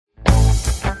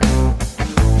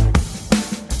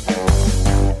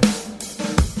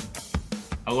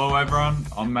Hello everyone,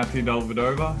 I'm Matthew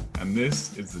Delvedova and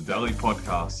this is the Daily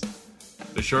Podcast.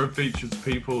 The show features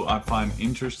people I find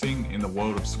interesting in the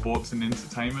world of sports and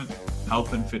entertainment,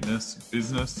 health and fitness,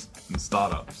 business and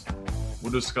startups.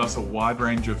 We'll discuss a wide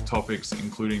range of topics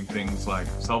including things like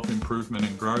self-improvement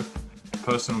and growth,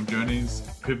 personal journeys,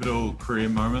 pivotal career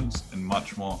moments and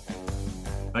much more.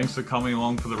 Thanks for coming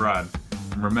along for the ride.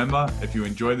 And remember, if you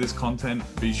enjoy this content,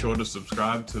 be sure to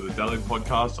subscribe to the Daily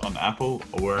Podcast on Apple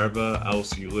or wherever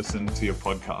else you listen to your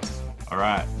podcast. All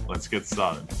right, let's get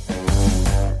started.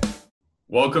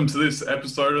 Welcome to this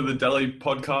episode of the Daily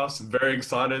Podcast. Very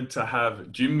excited to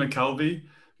have Jim McKelvey,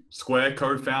 Square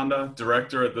co-founder,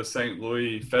 director at the St.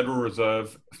 Louis Federal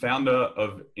Reserve, founder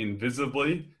of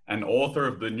Invisibly, and author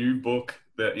of the new book,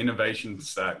 The Innovation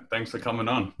Stack. Thanks for coming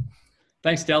on.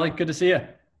 Thanks, Deli. Good to see you.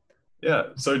 Yeah.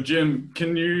 So Jim,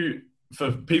 can you,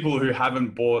 for people who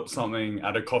haven't bought something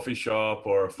at a coffee shop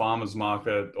or a farmer's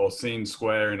market or seen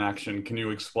Square in action, can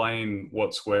you explain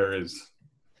what Square is?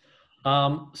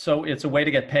 So it's a way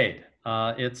to get paid.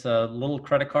 It's a little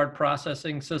credit card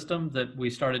processing system that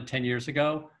we started 10 years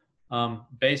ago.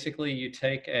 Basically, you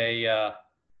take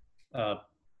one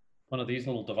of these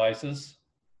little devices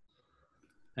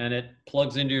and it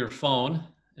plugs into your phone.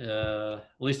 At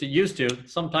least it used to.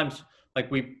 Sometimes, like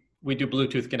we do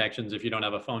Bluetooth connections if you don't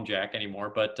have a phone jack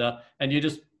anymore, but and you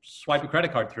just swipe a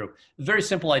credit card through. Very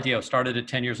simple idea. I started it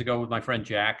 10 years ago with my friend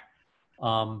Jack.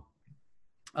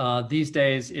 These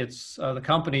days, it's the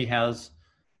company has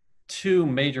two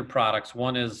major products.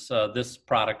 One is this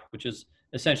product, which is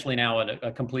essentially now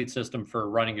a complete system for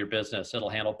running your business. It'll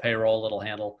handle payroll. It'll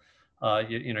handle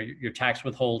your tax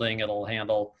withholding. It'll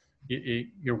handle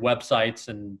your websites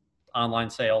and online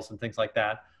sales and things like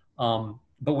that.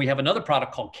 But we have another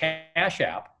product called Cash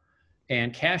App,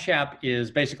 and Cash App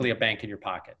is basically a bank in your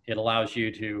pocket. It allows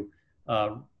you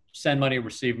to send money,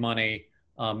 receive money,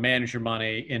 manage your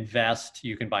money, invest.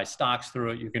 You can buy stocks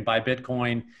through it. You can buy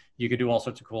Bitcoin. You can do all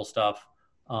sorts of cool stuff.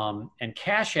 And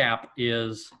Cash App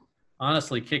is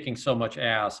honestly kicking so much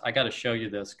ass. I got to show you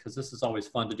this because this is always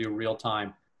fun to do real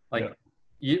time. What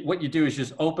you do is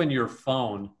just open your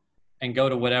phone and go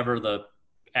to whatever the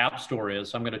app store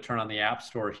is. So I'm going to turn on the app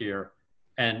store here.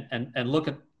 And look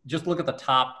at the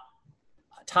top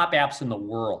apps in the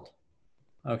world.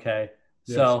 Okay.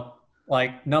 Yes. So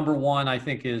like number one, I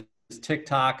think is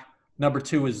TikTok. Number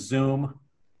two is Zoom.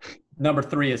 Number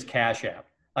three is Cash App.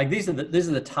 Like these are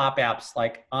the top apps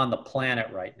like on the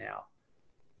planet right now.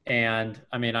 And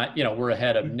I mean, we're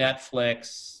ahead of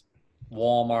Netflix,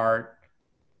 Walmart,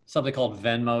 something called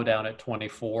Venmo down at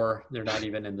 24. They're not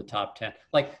even in the top 10.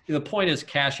 Like the point is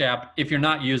Cash App, if you're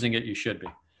not using it, you should be.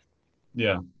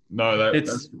 Yeah, no,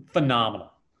 that's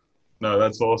phenomenal. No,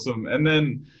 that's awesome. And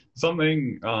then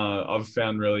something I've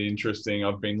found really interesting,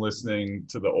 I've been listening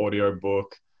to the audio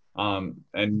book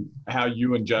and how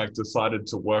you and Jack decided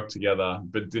to work together,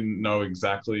 but didn't know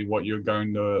exactly what you're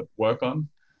going to work on.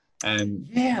 And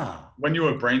yeah, when you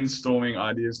were brainstorming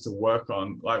ideas to work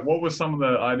on, like what were some of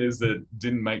the ideas that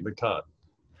didn't make the cut?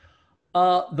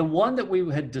 The one that we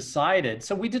had decided,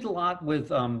 so we did a lot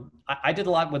with, I did a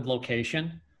lot with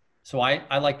location. So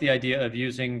I like the idea of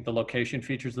using the location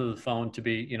features of the phone to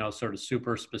be, sort of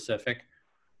super specific.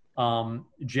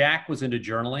 Jack was into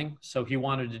journaling, so he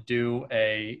wanted to do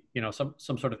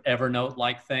some sort of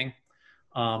Evernote-like thing.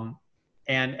 And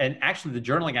actually the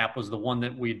journaling app was the one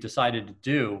that we decided to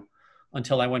do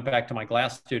until I went back to my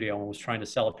glass studio and was trying to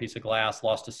sell a piece of glass,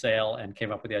 lost a sale, and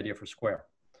came up with the idea for Square.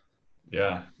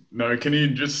 Yeah. No, can you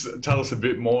just tell us a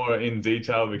bit more in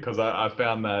detail? Because I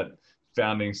found that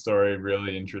founding story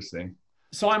really interesting.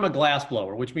 So I'm a glass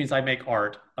blower, which means I make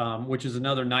art, which is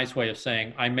another nice way of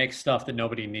saying I make stuff that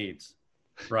nobody needs,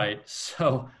 right?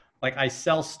 So like I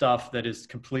sell stuff that is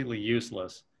completely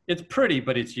useless. It's pretty,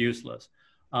 but it's useless,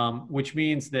 which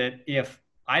means that if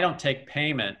I don't take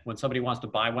payment when somebody wants to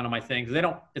buy one of my things,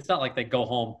 it's not like they go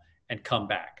home and come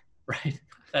back, right?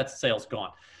 That sale's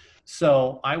gone.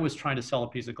 So I was trying to sell a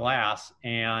piece of glass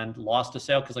and lost a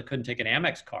sale because I couldn't take an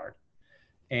Amex card.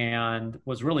 And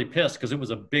was really pissed because it was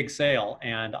a big sale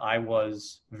and I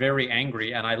was very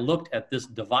angry. And I looked at this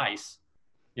device,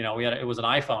 it was an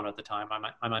iPhone at the time.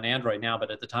 I'm on Android now, but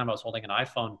at the time I was holding an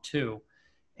iPhone 2.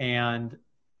 And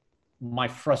my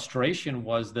frustration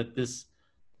was that this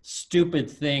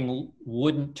stupid thing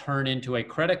wouldn't turn into a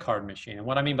credit card machine. And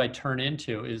what I mean by turn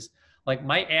into is like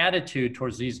my attitude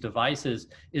towards these devices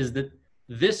is that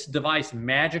this device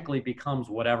magically becomes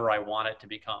whatever I want it to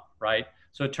become, right?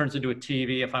 So it turns into a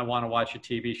TV if I want to watch a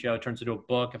TV show. It turns into a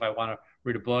book if I want to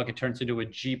read a book. It turns into a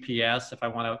GPS if I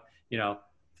want to,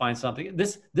 find something.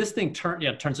 This thing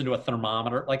turns into a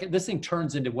thermometer. Like this thing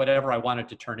turns into whatever I want it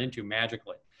to turn into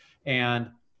magically. And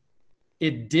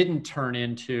it didn't turn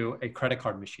into a credit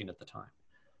card machine at the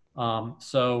time.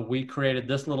 So we created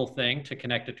this little thing to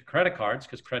connect it to credit cards,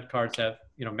 because credit cards have,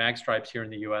 mag stripes here in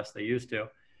the US, they used to.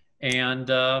 And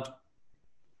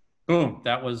boom,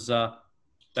 that was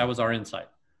our insight.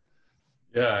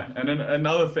 Yeah, and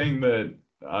another thing that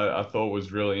I thought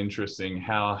was really interesting,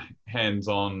 how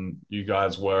hands-on you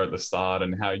guys were at the start,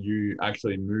 and how you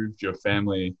actually moved your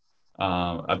family,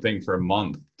 I think for a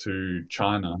month, to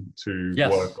China to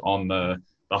Yes. work on the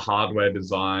hardware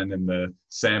design and the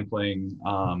sampling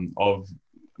of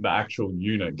the actual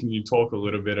unit. Can you talk a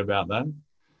little bit about that?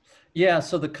 Yeah,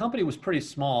 so the company was pretty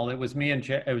small. It was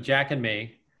it was Jack and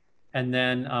me. And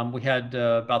then we had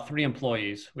about 3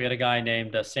 employees. We had a guy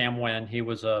named Sam Wen. He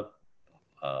was a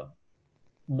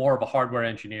more of a hardware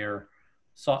engineer.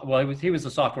 He was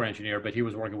a software engineer, but he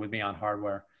was working with me on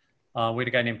hardware. We had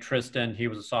a guy named Tristan. He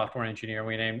was a software engineer.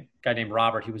 We had a guy named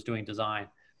Robert. He was doing design.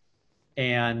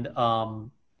 And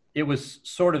it was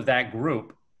sort of that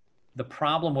group. The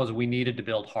problem was we needed to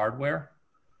build hardware,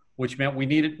 which meant we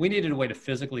needed a way to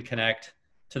physically connect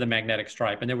to the magnetic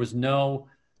stripe. And there was no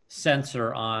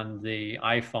sensor on the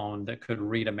iPhone that could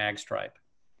read a mag stripe.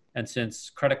 And since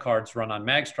credit cards run on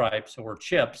mag stripes or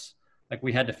chips, like,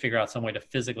 we had to figure out some way to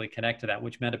physically connect to that,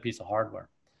 which meant a piece of hardware.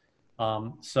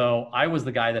 So I was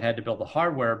the guy that had to build the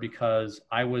hardware because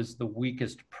I was the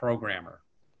weakest programmer.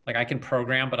 Like, I can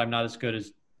program, but I'm not as good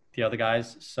as the other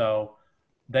guys. So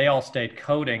they all stayed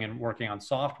coding and working on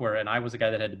software, and I was the guy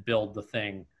that had to build the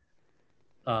thing.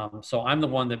 So I'm the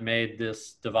one that made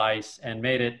this device and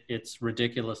made it its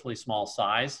ridiculously small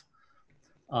size,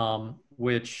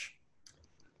 which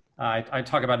I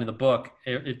talk about in the book.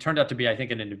 It turned out to be, I think,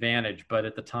 an advantage, but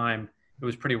at the time it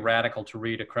was pretty radical to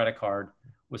read a credit card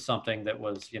with something that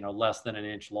was, less than an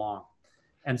inch long.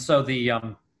 And so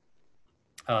the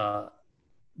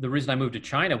reason I moved to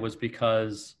China was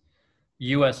because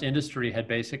U.S. industry had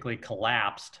basically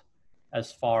collapsed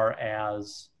as far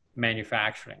as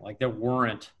manufacturing. Like, there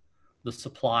weren't the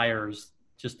suppliers,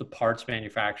 just the parts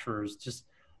manufacturers, just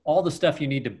all the stuff you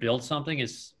need to build something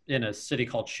is in a city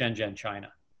called Shenzhen,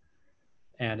 China.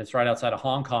 And it's right outside of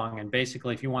Hong Kong. And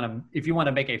basically, if you want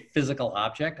to make a physical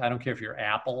object, I don't care if you're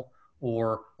Apple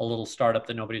or a little startup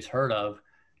that nobody's heard of,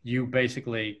 you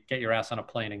basically get your ass on a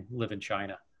plane and live in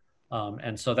China.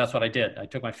 And so that's what I did. I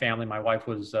took my family. My wife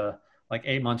was like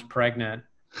 8 months pregnant.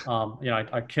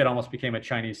 Our kid almost became a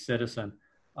Chinese citizen.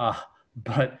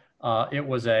 But it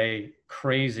was a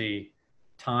crazy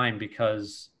time,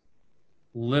 because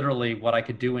literally what I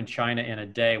could do in China in a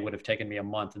day would have taken me a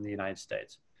month in the United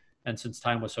States. And since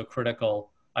time was so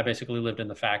critical, I basically lived in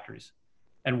the factories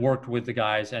and worked with the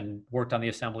guys and worked on the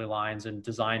assembly lines and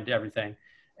designed everything.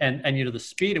 And the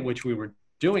speed at which we were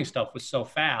doing stuff was so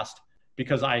fast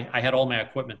because I had all my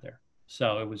equipment there.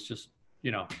 So it was just,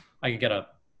 I could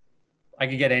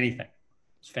get anything.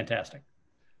 It's fantastic.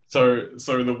 So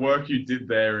the work you did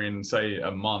there in, say,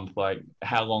 a month, like,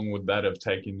 how long would that have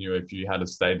taken you if you had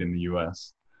stayed in the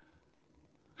US?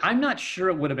 I'm not sure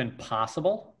it would have been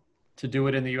possible to do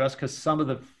it in the US, because some of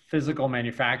the physical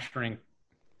manufacturing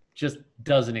just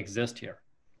doesn't exist here.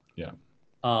 Yeah.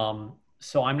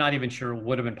 So I'm not even sure it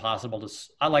would have been possible to,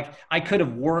 I could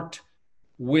have worked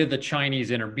with a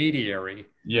Chinese intermediary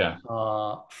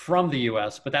from the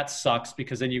US, but that sucks,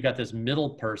 because then you've got this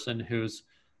middle person who's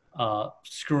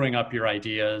screwing up your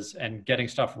ideas and getting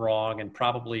stuff wrong and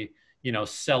probably,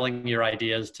 selling your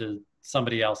ideas to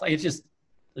somebody else. It's just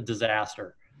a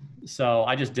disaster. So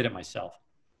I just did it myself.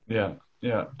 Yeah.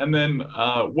 Yeah. And then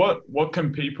what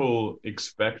can people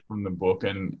expect from the book?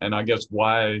 And I guess,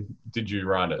 why did you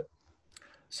write it?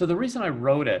 So the reason I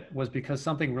wrote it was because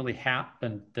something really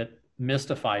happened that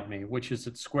mystified me, which is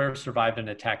that Square survived an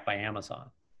attack by Amazon.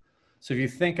 So if you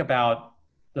think about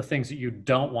the things that you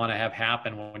don't want to have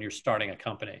happen when you're starting a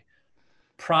company,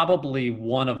 probably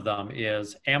one of them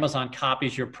is Amazon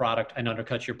copies your product and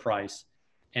undercuts your price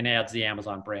and adds the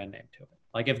Amazon brand name to it.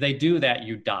 Like, if they do that,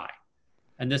 you die.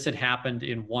 And this had happened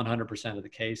in 100% of the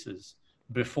cases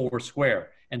before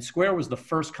Square. And Square was the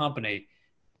first company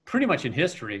pretty much in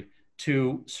history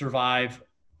to survive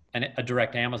a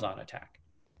direct Amazon attack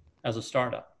as a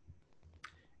startup.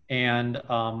 And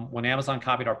when Amazon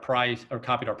copied our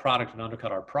product and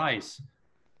undercut our price,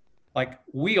 like,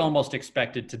 we almost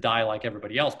expected to die like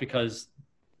everybody else, because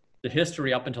the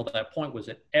history up until that point was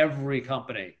that every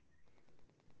company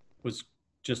was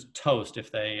just toast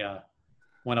if they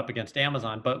went up against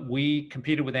Amazon. But we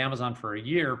competed with Amazon for a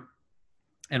year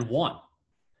and won.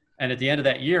 And at the end of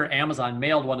that year, Amazon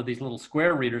mailed one of these little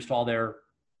Square readers to all their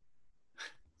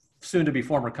soon to be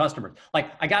former customers.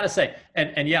 Like, I got to say,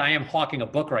 and yeah, I am hawking a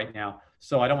book right now.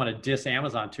 So I don't want to diss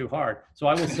Amazon too hard. So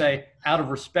I will say, out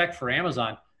of respect for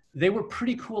Amazon, they were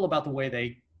pretty cool about the way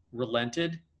they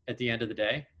relented at the end of the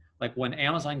day. Like when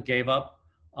Amazon gave up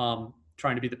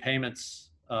trying to be the payments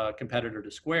competitor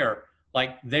to Square,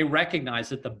 like they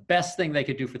recognized that the best thing they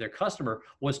could do for their customer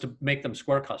was to make them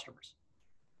Square customers.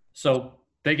 So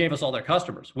they gave us all their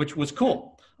customers, which was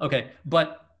cool. Okay,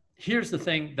 but here's the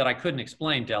thing that I couldn't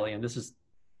explain, Deli, and this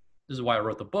is why I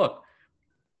wrote the book.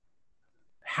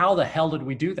 How the hell did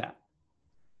we do that?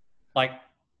 Like,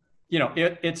 you know,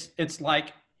 it's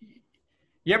like,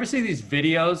 you ever see these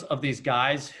videos of these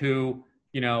guys who,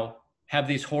 you know, have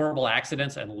these horrible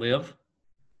accidents and live?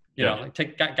 You know,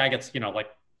 like guy gets, you know, like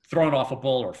thrown off a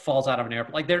bull or falls out of an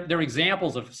airplane. Like they're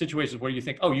examples of situations where you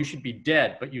think, oh, you should be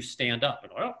dead, but you stand up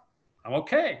and, well, I'm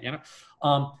okay, you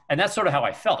know? And that's sort of how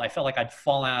I felt. I felt like I'd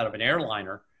fallen out of an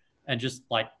airliner and just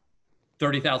like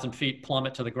 30,000 feet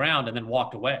plummet to the ground and then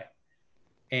walked away.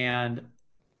 And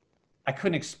I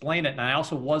couldn't explain it. And I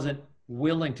also wasn't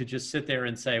willing to just sit there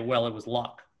and say, well, it was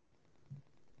luck.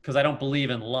 Because I don't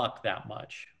believe in luck that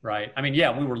much, right? I mean,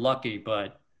 yeah, we were lucky,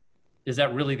 but is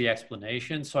that really the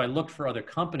explanation? So I looked for other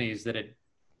companies that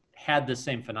had the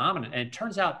same phenomenon. And it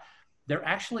turns out there are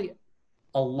actually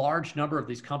a large number of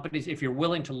these companies, if you're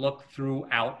willing to look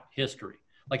throughout history.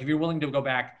 Like if you're willing to go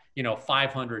back, you know,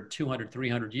 500, 200,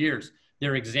 300 years,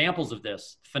 there are examples of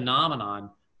this phenomenon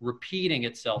repeating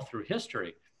itself through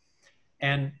history.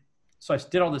 And so I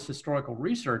did all this historical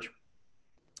research,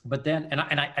 but then, and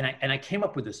I came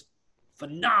up with this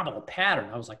phenomenal pattern.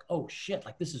 I was like, oh shit,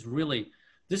 like this is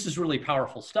really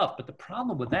powerful stuff. But the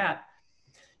problem with that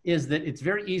is that it's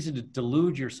very easy to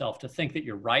delude yourself to think that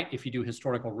you're right if you do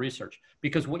historical research,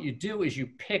 because what you do is you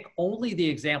pick only the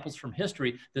examples from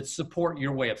history that support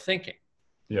your way of thinking.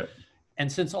 Yeah.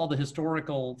 And since all the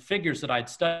historical figures that I'd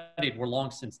studied were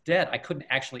long since dead, I couldn't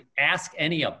actually ask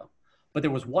any of them. But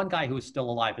there was one guy who was still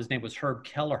alive. His name was Herb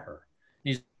Kelleher.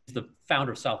 He's the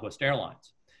founder of Southwest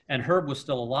Airlines. And Herb was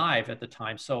still alive at the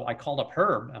time. So I called up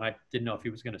Herb, and I didn't know if he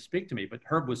was going to speak to me, but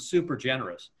Herb was super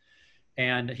generous.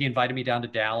 And he invited me down to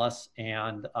Dallas,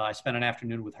 and I spent an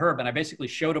afternoon with Herb, and I basically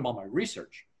showed him all my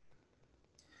research.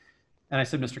 And I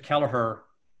said, Mr. Kelleher,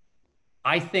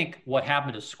 I think what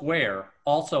happened to Square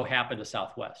also happened to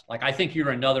Southwest. Like, I think you're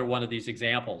another one of these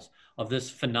examples of this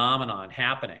phenomenon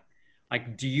happening.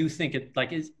 Like, do you think it,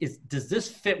 like, does this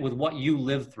fit with what you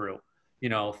lived through, you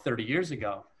know, 30 years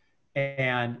ago?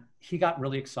 And he got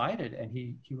really excited, and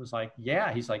he was like,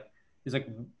 yeah, he's like,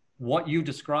 what you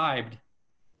described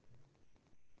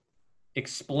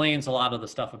explains a lot of the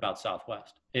stuff about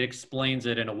Southwest. It explains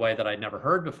it in a way that I'd never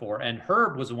heard before. And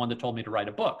Herb was the one that told me to write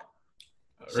a book.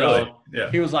 Really? So yeah.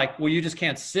 He was like, well, you just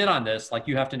can't sit on this. Like,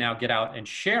 you have to now get out and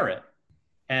share it.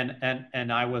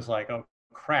 And I was like, oh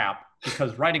crap,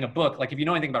 because writing a book, like if you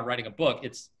know anything about writing a book,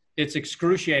 it's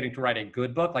excruciating to write a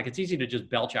good book. Like, it's easy to just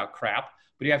belch out crap,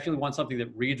 but you actually want something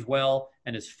that reads well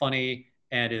and is funny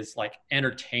and is like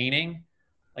entertaining.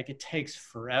 Like, it takes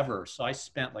forever. So I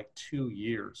spent like 2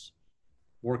 years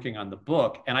working on the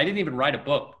book, and I didn't even write a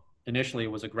book. Initially,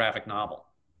 it was a graphic novel.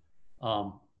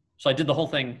 So I did the whole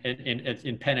thing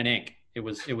in pen and ink. It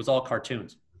was all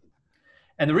cartoons.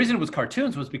 And the reason it was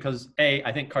cartoons was because A,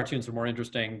 I think cartoons are more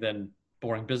interesting than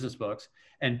boring business books.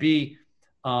 And B,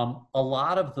 a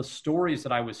lot of the stories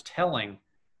that I was telling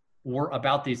were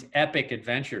about these epic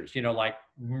adventures, you know, like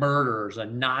murders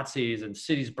and Nazis and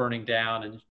cities burning down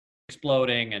and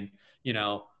exploding and, you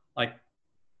know, like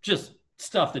just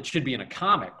stuff that should be in a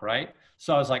comic, right?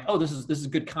 So I was like, oh, this is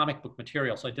good comic book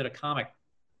material. So I did a comic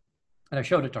and I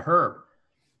showed it to Herb,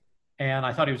 and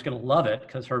I thought he was going to love it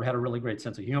because Herb had a really great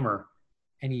sense of humor,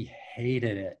 and he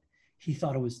hated it. He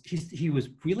thought it was, he was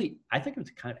really, I think he was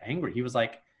kind of angry. He was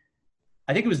like,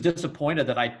 I think he was disappointed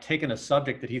that I'd taken a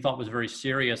subject that he thought was very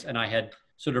serious and I had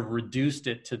sort of reduced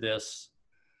it to this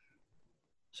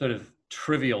sort of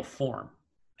trivial form.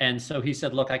 And so he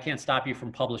said, look, I can't stop you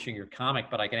from publishing your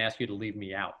comic, but I can ask you to leave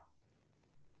me out.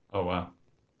 Oh, wow.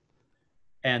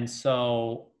 And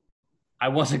so I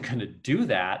wasn't going to do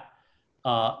that.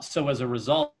 So as a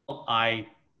result, I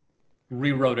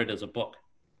rewrote it as a book.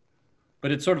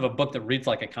 But it's sort of a book that reads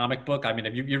like a comic book. I mean,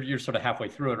 if you're sort of halfway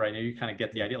through it right now, you kind of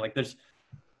get the idea. Like there's,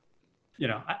 you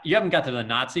know, you haven't got to the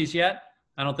Nazis yet,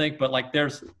 I don't think, but like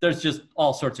there's just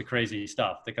all sorts of crazy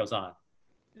stuff that goes on.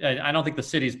 I don't think the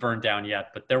city's burned down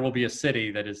yet, but there will be a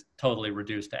city that is totally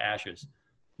reduced to ashes.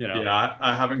 You know? Yeah,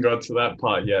 I haven't got to that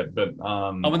part yet, but oh,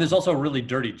 and there's also a really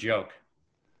dirty joke.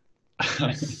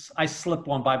 I slipped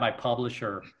one by my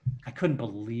publisher. I couldn't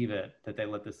believe it that they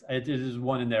let this. It is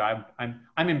one in there.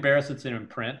 I'm embarrassed it's in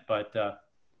print, but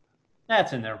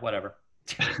that's in there. Whatever.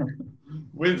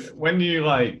 When you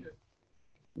like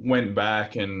went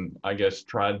back and I guess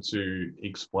tried to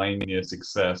explain your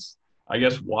success, I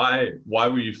guess why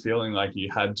were you feeling like you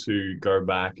had to go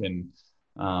back and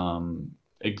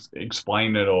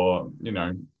explain it, or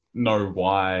know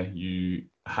why you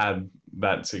had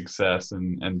that success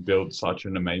and built such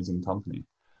an amazing company?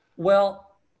 Well,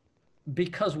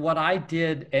 because what I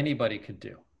did, anybody could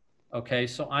do. Okay.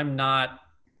 So I'm not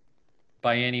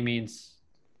by any means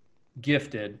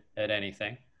gifted at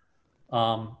anything.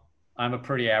 I'm a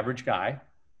pretty average guy.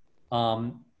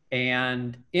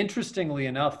 And interestingly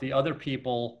enough, the other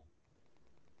people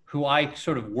who I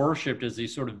sort of worshiped as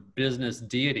these sort of business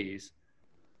deities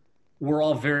were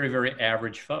all very, very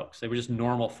average folks. They were just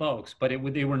normal folks, but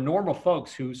they were normal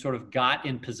folks who sort of got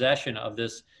in possession of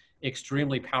this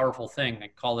extremely powerful thing. I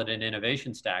call it an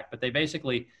innovation stack, but they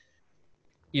basically,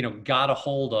 got a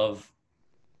hold of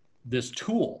this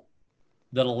tool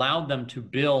that allowed them to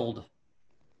build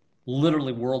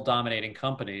literally world dominating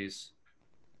companies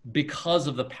because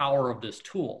of the power of this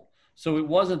tool. So it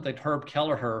wasn't that Herb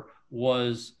Kelleher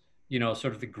was, sort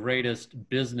of the greatest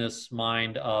business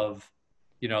mind of,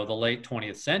 the late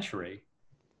 20th century,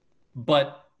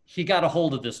 but he got a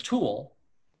hold of this tool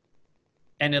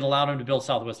and it allowed him to build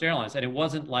Southwest Airlines. And it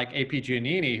wasn't like A.P.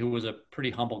 Giannini, who was a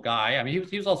pretty humble guy. I mean,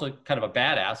 he was also kind of a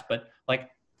badass, but like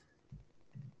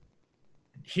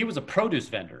he was a produce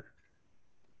vendor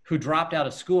who dropped out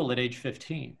of school at age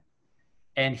 15.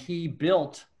 And he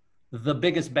built the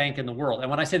biggest bank in the world. And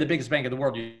when I say the biggest bank in the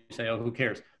world, you say, oh, who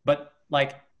cares? But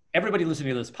like everybody listening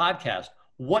to this podcast,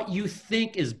 what you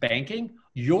think is banking,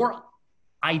 your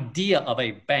idea of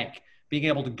a bank, being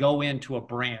able to go into a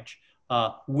branch,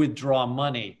 withdraw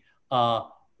money,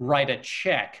 write a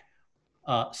check,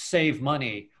 save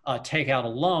money, take out a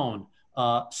loan,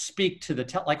 speak to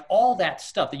the like all that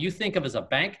stuff that you think of as a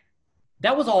bank,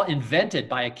 that was all invented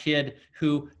by a kid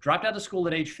who dropped out of school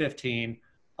at age 15,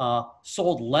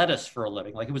 sold lettuce for a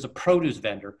living. Like he was a produce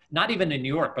vendor, not even in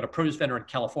New York, but a produce vendor in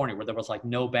California where there was like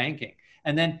no banking.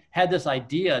 And then had this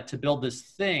idea to build this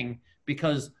thing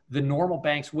because the normal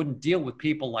banks wouldn't deal with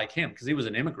people like him because he was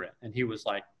an immigrant. And he was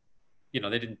like, they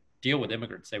didn't deal with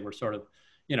immigrants. They were sort of,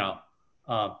 they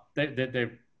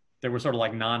were sort of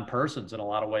like non-persons in a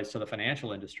lot of ways to the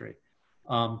financial industry.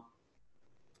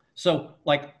 So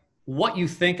like what you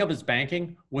think of as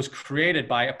banking was created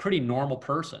by a pretty normal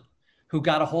person who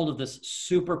got a hold of this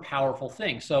super powerful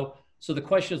thing. So the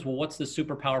question is, well, what's this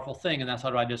super powerful thing? And that's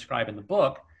how I describe in the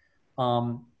book.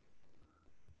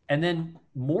 And then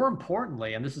more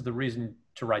importantly, and this is the reason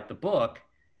to write the book,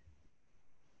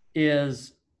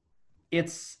 is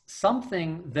it's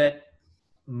something that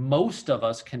most of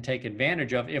us can take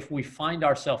advantage of if we find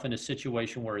ourselves in a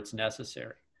situation where it's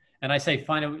necessary. And I say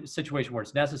find a situation where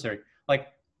it's necessary. Like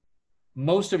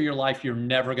most of your life, you're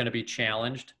never going to be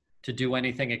challenged to do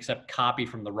anything except copy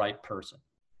from the right person.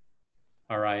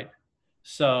 All right.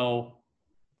 So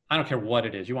I don't care what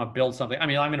it is. You want to build something. I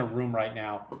mean, I'm in a room right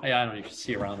now. I don't know if you can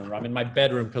see around the room. I'm in my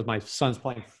bedroom because my son's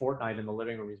playing Fortnite in the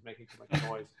living room. He's making too much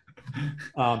noise.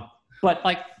 But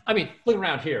like, I mean, look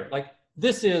around here. Like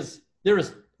there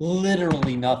is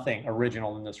literally nothing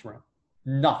original in this room.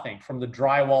 Nothing, from the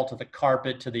drywall to the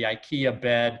carpet to the IKEA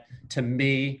bed to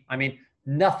me. I mean,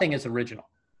 nothing is original.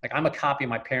 Like I'm a copy of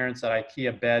my parents. That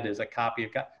IKEA bed is a copy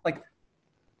of God. Like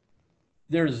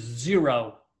there's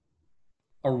zero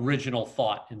original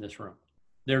thought in this room.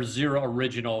 There's zero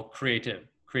original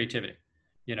creativity,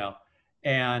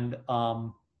 and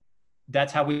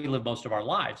that's how we live most of our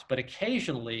lives. But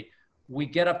occasionally we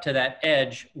get up to that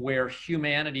edge where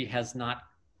humanity has not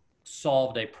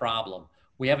solved a problem.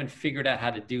 We haven't figured out how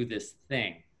to do this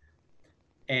thing.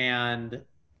 And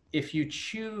if you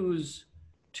choose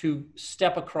to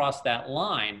step across that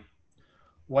line,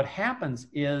 what happens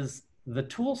is the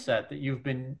tool set that you've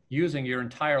been using your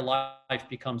entire life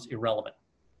becomes irrelevant.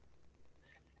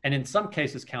 And in some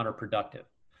cases, counterproductive.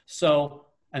 So,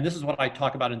 and this is what I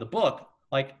talk about in the book.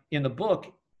 Like in the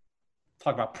book,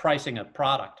 talk about pricing a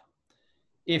product.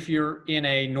 If you're in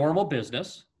a normal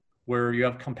business where you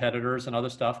have competitors and other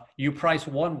stuff, you price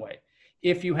one way.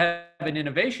 If you have an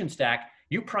innovation stack,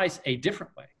 you price a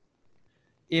different way.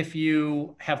 If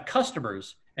you have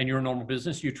customers and you're a normal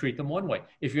business, you treat them one way.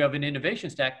 If you have an innovation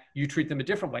stack, you treat them a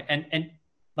different way. And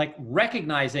like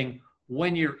recognizing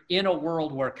when you're in a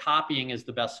world where copying is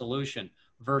the best solution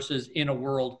versus in a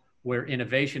world where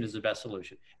innovation is the best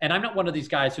solution. And I'm not one of these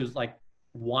guys who's like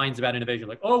whines about innovation,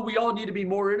 like, oh, we all need to be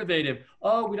more innovative.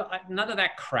 Oh, we don't, none of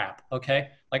that crap. Okay.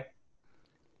 Like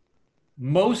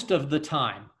most of the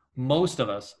time, most of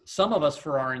us, some of us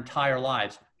for our entire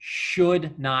lives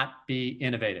should not be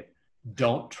innovative.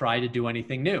 Don't try to do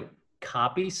anything new.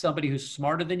 Copy somebody who's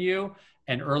smarter than you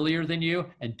and earlier than you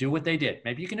and do what they did.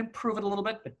 Maybe you can improve it a little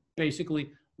bit, but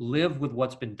basically live with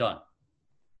what's been done.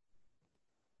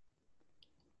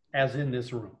 As in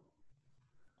this room.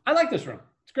 I like this room.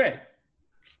 It's great.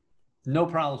 No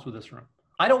problems with this room.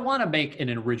 I don't want to make an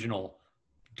original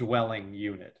dwelling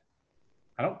unit.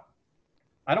 I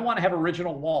don't want to have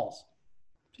original walls.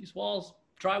 These walls,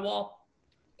 drywall,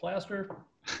 plaster,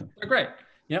 they're great.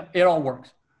 It all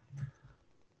works.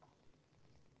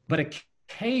 But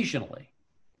occasionally,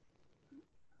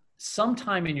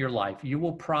 sometime in your life, you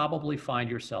will probably find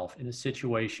yourself in a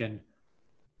situation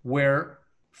where,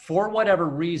 for whatever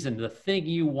reason, the thing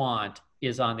you want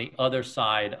is on the other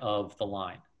side of the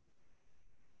line.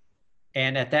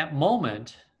 And at that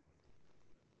moment,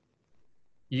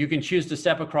 you can choose to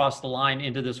step across the line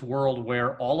into this world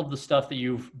where all of the stuff that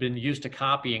you've been used to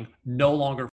copying no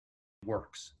longer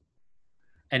works.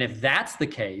 And if that's the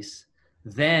case,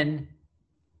 then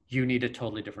you need a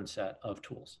totally different set of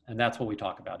tools. And that's what we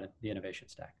talk about in the innovation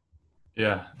stack.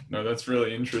 Yeah, no, that's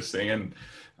really interesting. And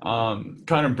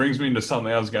kind of brings me into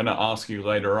something I was going to ask you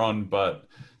later on. But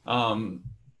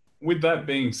with that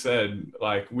being said,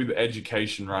 like with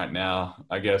education right now,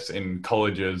 I guess in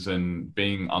colleges and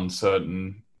being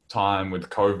uncertain time with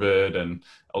COVID and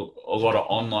a lot of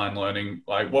online learning,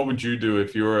 like what would you do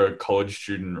if you were a college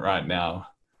student right now?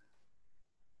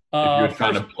 If you were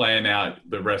trying to plan out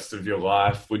the rest of your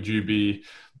life, would you be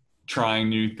trying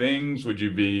new things? Would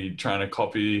you be trying to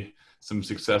copy some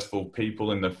successful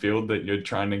people in the field that you're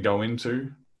trying to go into?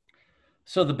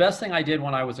 So the best thing I did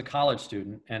when I was a college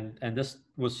student, and this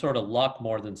was sort of luck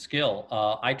more than skill,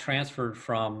 I transferred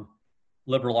from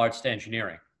liberal arts to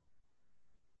engineering.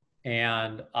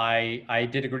 And I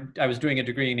was doing a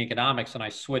degree in economics, and I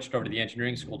switched over to the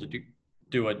engineering school to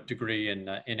do a degree in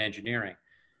engineering.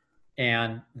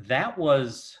 And that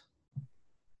was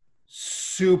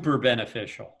super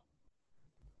beneficial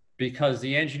because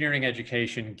the engineering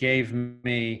education gave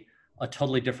me a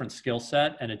totally different skill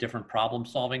set and a different problem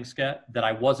solving set that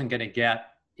I wasn't going to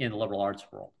get in the liberal arts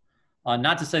world.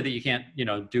 Not to say that you can't,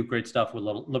 do great stuff with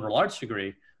a liberal arts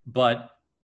degree, but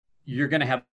you're going to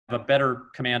have a better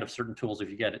command of certain tools if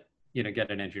you get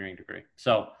an engineering degree.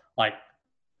 So like,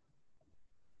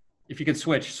 if you could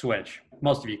switch.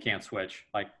 Most of you can't switch.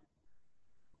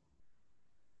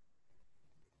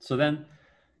 So then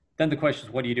the question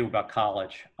is, what do you do about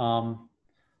college?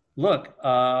 Look,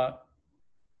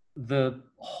 the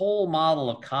whole model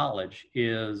of college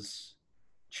is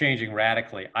changing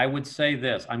radically. I would say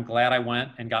this, I'm glad I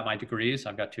went and got my degrees.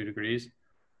 I've got 2 degrees.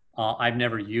 I've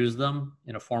never used them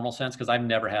in a formal sense because I've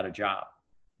never had a job.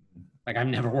 Like I've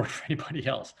never worked for anybody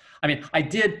else. I mean, I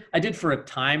did for a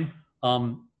time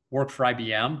work for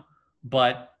IBM,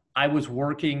 but I was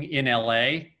working in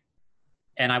LA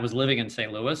and I was living in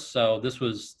St. Louis. So this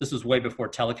was way before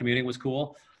telecommuting was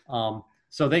cool.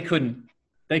 So they couldn't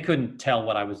tell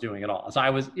what I was doing at all. So I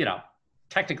was,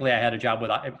 technically I had a job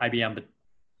with IBM, but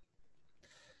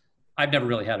I've never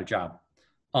really had a job.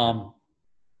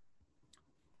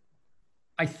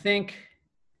 I think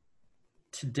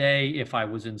today, if I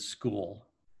was in school,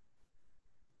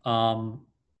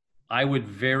 I would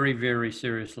very, very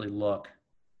seriously look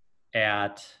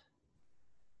at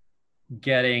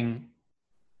getting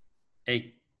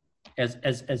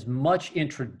as much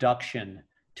introduction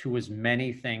to as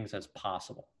many things as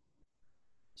possible.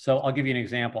 So I'll give you an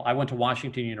example. I went to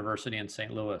Washington University in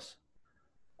St. Louis.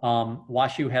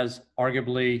 WashU has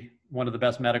arguably one of the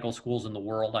best medical schools in the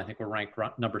world. I think we're ranked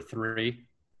number 3.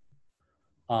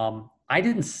 I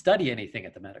didn't study anything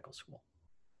at the medical school.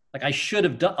 Like I should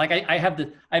have done, like I have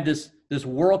this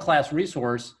world-class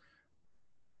resource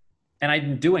and I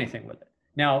didn't do anything with it.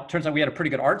 Now, it turns out we had a pretty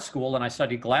good art school and I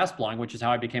studied glass blowing, which is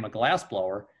how I became a glass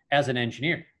blower as an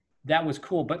engineer. That was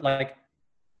cool. But like,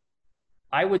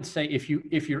 I would say if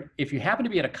you happen to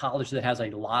be at a college that has a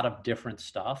lot of different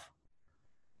stuff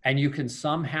and you can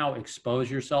somehow expose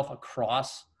yourself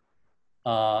across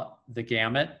the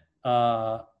gamut,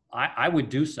 I would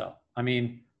do so. I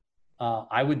mean,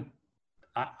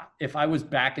 if I was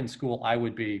back in school, I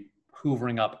would be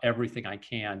hoovering up everything I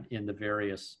can in the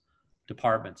various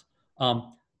departments.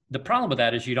 The problem with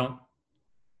that is you don't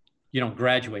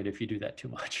graduate if you do that too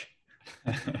much.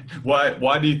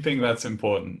 Why do you think that's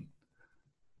important?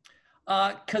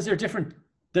 Because they're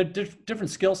different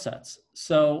skill sets.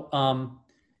 So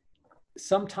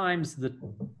sometimes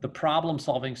the problem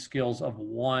solving skills of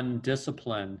one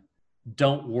discipline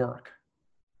don't work,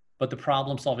 but the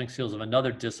problem solving skills of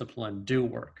another discipline do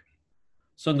work.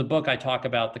 So in the book, I talk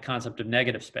about the concept of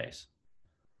negative space.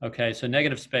 Okay, so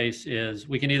negative space is,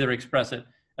 we can either express it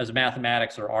as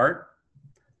mathematics or art.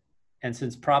 And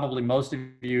since probably most of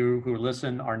you who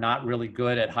listen are not really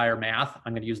good at higher math,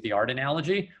 I'm going to use the art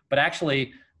analogy. But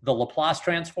actually, the Laplace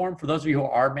transform, for those of you who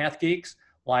are math geeks,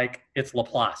 like it's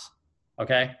Laplace,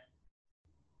 okay?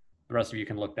 The rest of you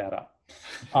can look that up.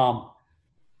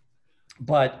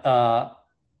 But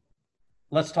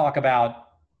let's talk about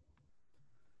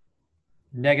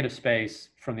negative space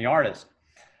from the artist.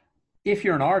 If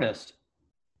you're an artist,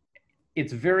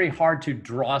 it's very hard to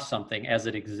draw something as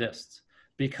it exists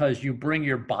because you bring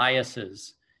your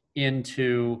biases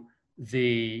into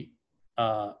the,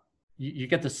 you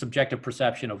get the subjective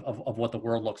perception of what the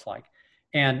world looks like.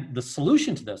 And the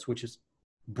solution to this, which is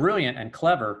brilliant and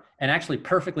clever and actually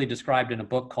perfectly described in a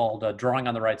book called Drawing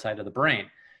on the Right Side of the Brain,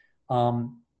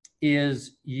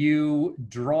 is you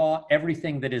draw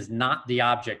everything that is not the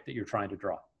object that you're trying to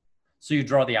draw. So you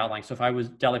draw the outline. So if I was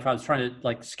trying to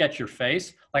like sketch your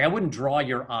face, like I wouldn't draw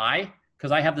your eye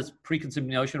because I have this preconceived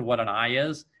notion of what an eye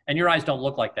is, and your eyes don't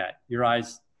look like that. Your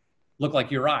eyes look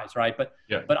like your eyes, right? But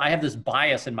I have this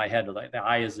bias in my head. Like the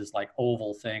eye is this like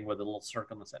oval thing with a little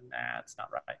circle and said, nah, it's not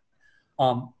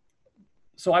right.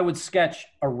 So I would sketch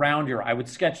around your eye. I would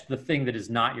sketch the thing that is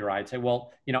not your eye. I'd say,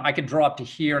 well, I could draw up to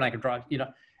here and I could draw,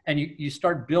 and you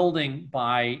start building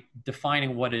by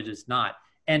defining what it is not.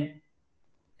 And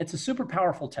it's a super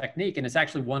powerful technique. And it's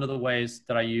actually one of the ways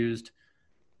that I used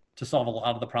to solve a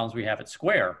lot of the problems we have at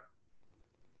Square,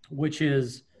 which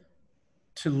is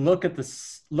to look at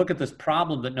this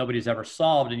problem that nobody's ever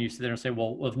solved. And you sit there and say,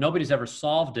 well, if nobody's ever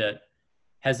solved it,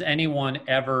 has anyone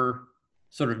ever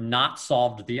sort of not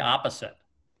solved the opposite?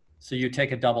 So you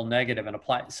take a double negative and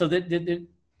apply. So and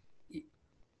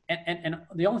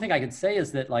the only thing I can say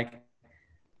is that like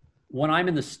when I'm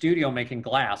in the studio making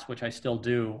glass, which I still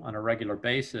do on a regular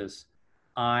basis,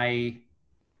 I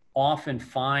often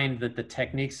find that the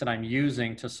techniques that I'm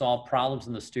using to solve problems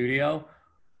in the studio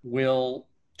will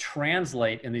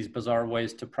translate in these bizarre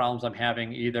ways to problems I'm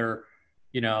having either,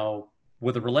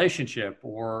 with a relationship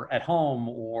or at home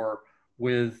or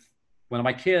with one of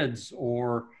my kids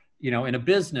or, in a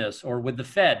business or with the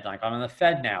Fed. Like I'm in the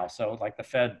Fed now. So like the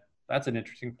Fed, that's an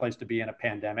interesting place to be in a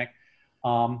pandemic.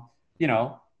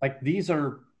 Like these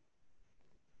are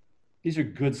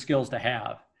good skills to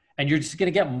have. And you're just going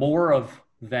to get more of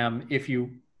them if you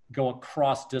go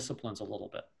across disciplines a little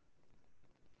bit.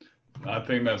 I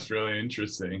think that's really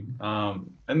interesting.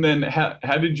 And then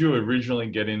how did you originally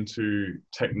get into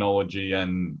technology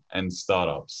and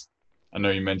startups? I know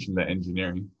you mentioned the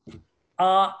engineering.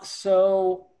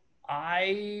 So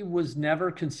I was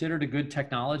never considered a good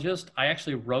technologist. I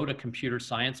actually wrote a computer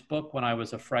science book when I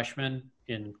was a freshman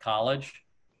in college.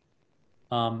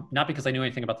 Not because I knew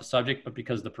anything about the subject, but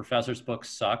because the professor's book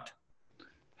sucked.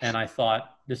 And I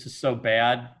thought, this is so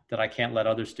bad that I can't let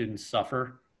other students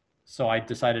suffer. So I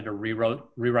decided to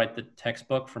rewrite the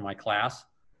textbook for my class,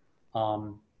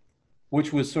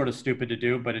 which was sort of stupid to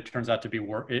do, but it turns out to be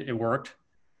it worked.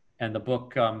 And the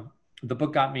book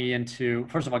got me into,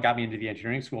 first of all, got me into the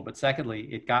engineering school, but secondly,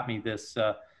 it got me this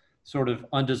sort of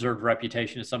undeserved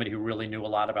reputation as somebody who really knew a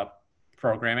lot about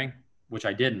programming, which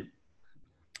I didn't.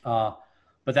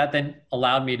 But that then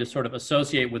allowed me to sort of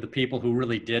associate with the people who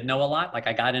really did know a lot. Like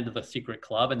I got into the secret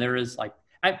club, and there is like,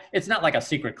 it's not like a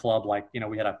secret club, like,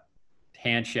 we had a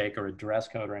handshake or a dress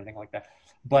code or anything like that.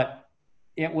 But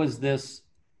it was this,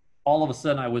 all of a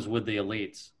sudden I was with the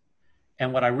elites.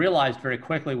 And what I realized very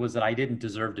quickly was that I didn't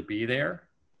deserve to be there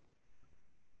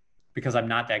because I'm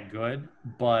not that good,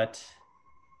 but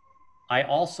I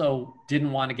also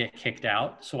didn't want to get kicked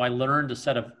out. So I learned a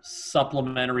set of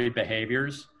supplementary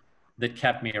behaviors that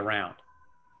kept me around.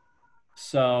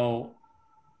 So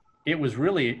it was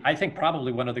really, I think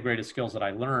probably one of the greatest skills that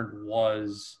I learned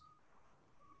was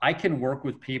I can work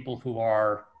with people who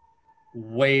are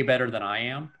way better than I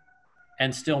am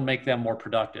and still make them more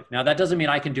productive. Now, that doesn't mean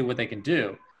I can do what they can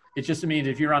do. It just means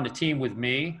if you're on a team with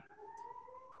me,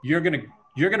 you're going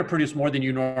to produce more than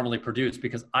you normally produce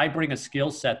because I bring a skill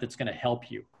set that's going to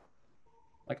help you.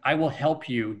 Like I will help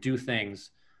you do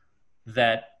things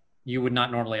that you would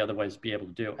not normally otherwise be able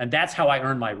to do. And that's how I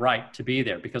earn my right to be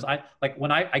there. Because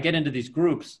when I get into these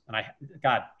groups and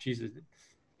God, Jesus, it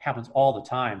happens all the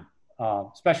time.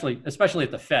 Especially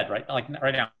at the Fed, right? Like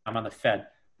right now I'm on the Fed.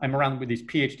 I'm around with these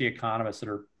PhD economists that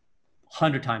are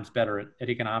 100 times better at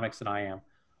economics than I am.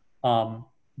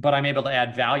 But I'm able to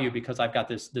add value because I've got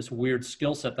this weird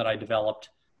skill set that I developed,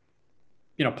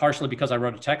 partially because I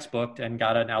wrote a textbook and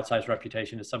got an outsized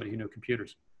reputation as somebody who knew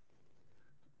computers.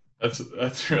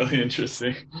 That's really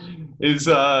interesting.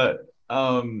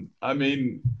 I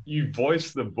mean, you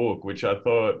voiced the book, which I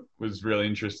thought was really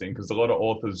interesting because a lot of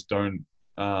authors don't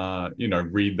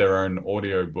read their own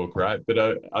audiobook, right? But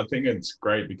I think it's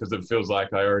great because it feels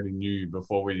like I already knew you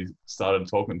before we started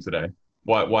talking today.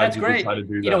 Why That's did you decide great.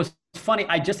 to do that? It's funny.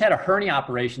 I just had a hernia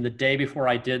operation the day before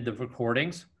I did the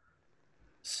recordings.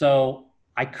 So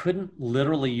I couldn't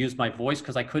literally use my voice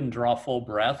because I couldn't draw full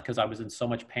breath because I was in so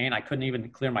much pain. I couldn't even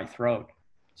clear my throat.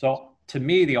 So to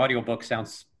me, the audiobook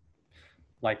sounds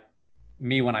like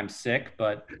me when I'm sick,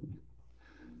 but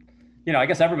I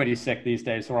guess everybody's sick these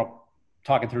days. So we're all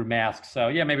talking through masks. So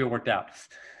yeah, maybe it worked out.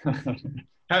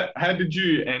 How did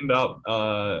you end up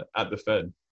at the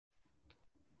Fed?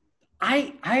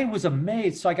 I was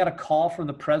amazed. So I got a call from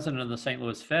the president of the St.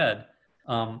 Louis Fed,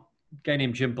 a guy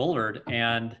named Jim Bullard,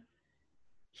 and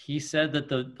he said that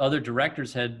the other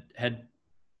directors had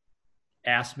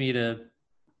asked me to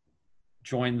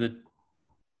join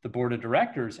the board of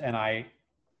directors, and I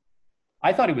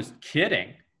thought he was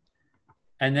kidding.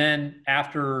 And then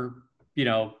after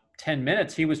 10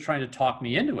 minutes, he was trying to talk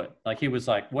me into it. Like he was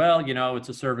like, well, it's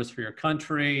a service for your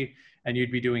country, and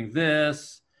you'd be doing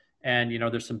this, and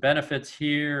there's some benefits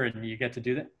here, and you get to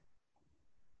do that.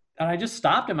 And I just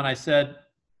stopped him and I said,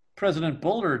 President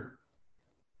Bullard,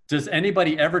 does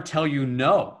anybody ever tell you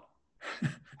no?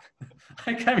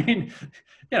 Like, I mean,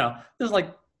 this is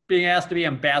like being asked to be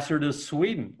ambassador to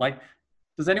Sweden. Like,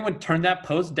 does anyone turn that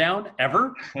post down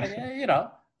ever? Like,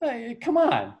 hey, come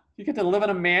on. You get to live in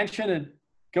a mansion and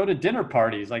go to dinner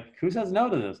parties. Like, who says no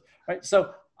to this? Right.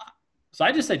 So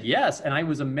I just said yes. And I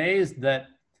was amazed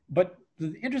but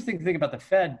the interesting thing about the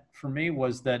Fed for me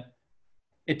was that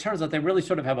it turns out they really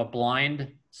sort of have a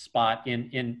blind spot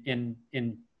in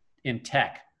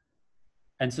tech.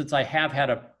 And since I have had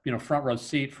a front row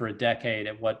seat for a decade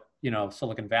at what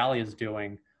Silicon Valley is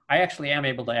doing, I actually am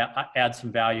able to add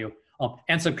some value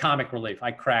and some comic relief.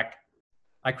 I crack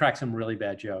some really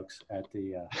bad jokes at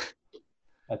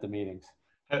the meetings.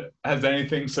 Has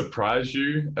anything surprised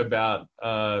you about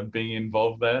being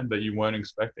involved there that you weren't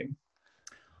expecting?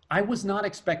 I was not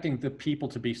expecting the people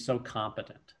to be so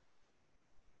competent.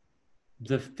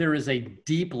 There is a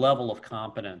deep level of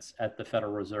competence at the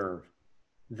Federal Reserve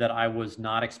that I was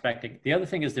not expecting. The other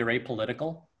thing is they're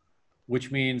apolitical,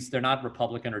 which means they're not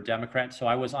Republican or Democrat. So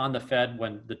I was on the Fed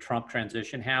when the Trump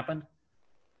transition happened,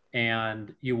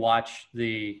 and you watch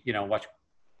to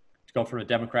go from a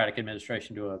Democratic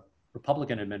administration to a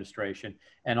Republican administration,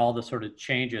 and all the sort of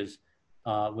changes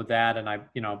with that. And I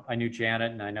knew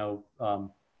Janet, and I know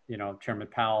Chairman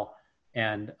Powell,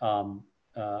 and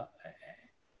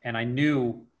I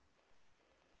knew,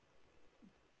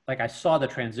 like, I saw the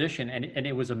transition, and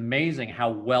it was amazing how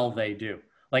well they do.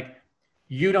 Like,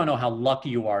 you don't know how lucky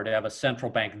you are to have a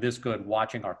central bank this good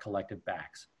watching our collective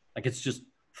backs. Like, it's just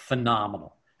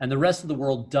phenomenal. And the rest of the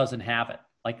world doesn't have it.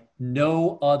 Like,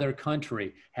 no other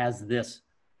country has this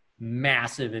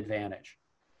massive advantage.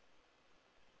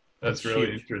 That's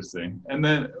really interesting. And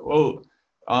then,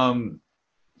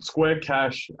 Square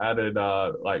Cash added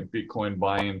like Bitcoin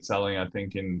buying and selling, I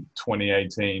think, in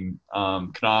 2018.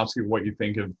 Can I ask you what you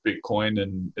think of Bitcoin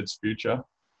and its future?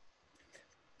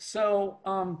 So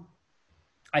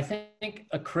I think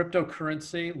a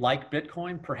cryptocurrency like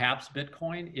Bitcoin, perhaps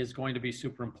Bitcoin, is going to be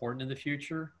super important in the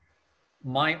future.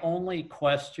 My only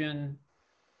question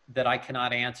that I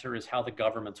cannot answer is how the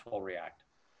governments will react.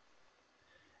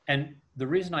 And the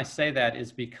reason I say that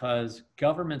is because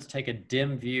governments take a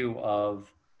dim view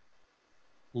of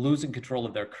losing control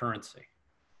of their currency.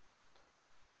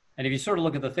 And if you sort of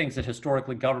look at the things that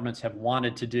historically governments have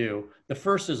wanted to do, the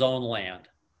first is own land,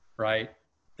 right?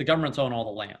 The governments own all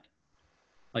the land.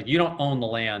 Like, you don't own the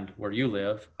land where you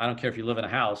live. I don't care if you live in a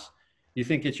house. You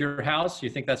think it's your house? You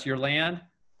think that's your land?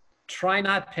 Try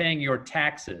not paying your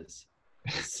taxes.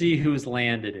 See whose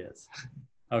land it is,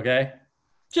 okay?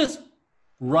 Just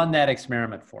run that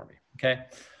experiment for me, okay?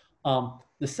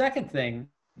 The second thing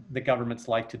that governments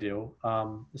like to do,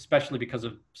 especially because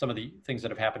of some of the things that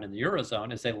have happened in the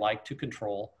Eurozone, is they like to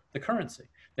control the currency.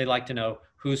 They like to know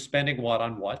who's spending what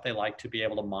on what. They like to be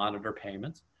able to monitor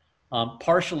payments,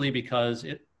 partially because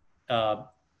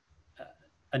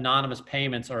anonymous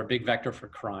payments are a big vector for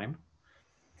crime,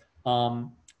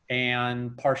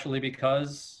 and partially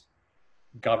because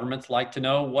governments like to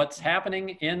know what's happening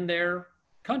in their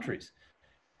countries.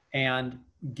 And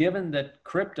given that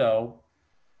crypto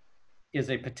is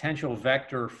a potential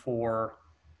vector for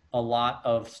a lot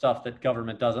of stuff that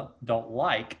government don't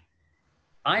like,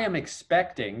 I am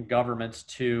expecting governments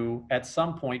to, at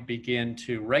some point, begin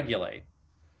to regulate.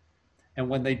 And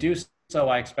when they do so,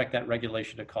 I expect that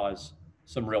regulation to cause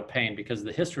some real pain, because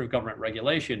the history of government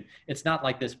regulation, it's not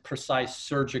like this precise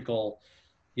surgical,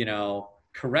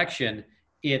 correction.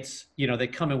 It's, they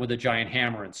come in with a giant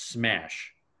hammer and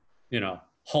smash,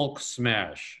 Hulk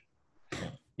smash.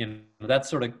 You know, that's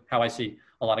sort of how I see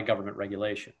a lot of government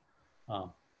regulation.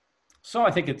 So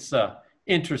I think it's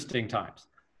interesting times.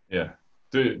 Yeah.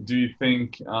 Do you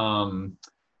think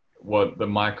what the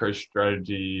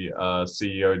MicroStrategy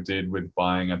CEO did with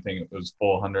buying, I think it was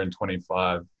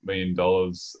 $425 million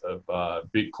of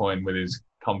Bitcoin with his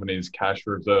company's cash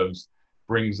reserves,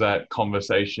 brings that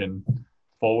conversation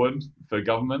forward for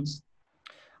governments?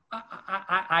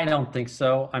 I don't think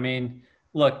so. I mean,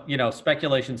 look, you know,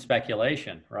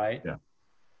 speculation, right? Yeah.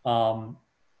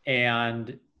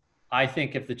 And I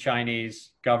think if the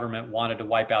Chinese government wanted to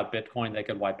wipe out Bitcoin, they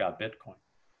could wipe out Bitcoin.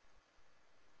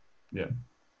 Yeah.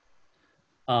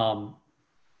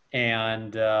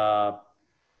 And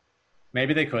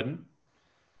maybe they couldn't,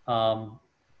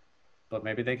 but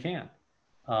maybe they can.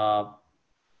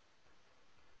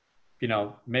 You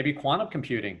know, maybe quantum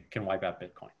computing can wipe out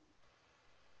Bitcoin.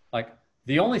 Like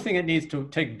the only thing that needs to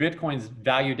take Bitcoin's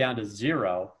value down to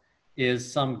zero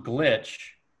is some glitch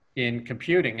in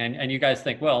computing. And you guys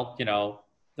think, well, you know,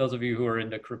 those of you who are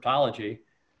into cryptology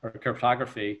or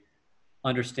cryptography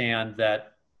understand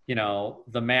that, you know,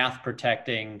 the math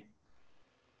protecting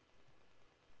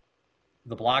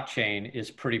the blockchain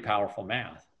is pretty powerful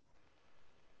math.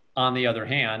 On the other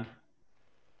hand,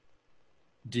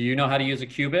 do you know how to use a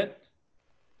qubit?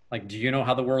 Like, do you know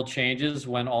how the world changes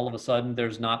when all of a sudden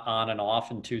there's not on and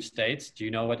off in two states? Do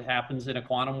you know what happens in a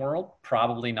quantum world?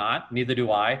 Probably not. Neither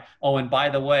do I. Oh, and by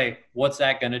the way, what's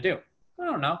that going to do? I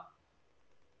don't know.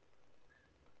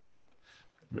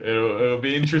 It'll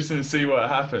be interesting to see what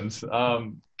happens.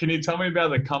 Can you tell me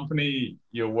about the company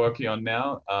you're working on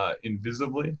now,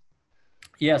 Invisibly?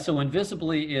 Yeah, so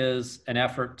Invisibly is an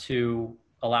effort to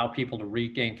allow people to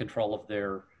regain control of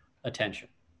their attention.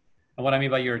 And what I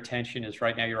mean by your attention is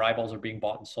right now your eyeballs are being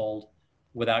bought and sold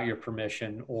without your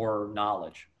permission or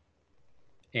knowledge.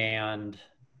 And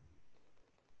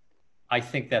I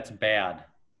think that's bad.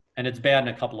 And it's bad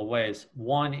in a couple of ways.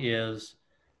 One is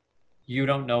you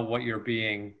don't know what you're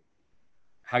being,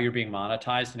 how you're being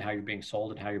monetized and how you're being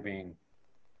sold and how you're being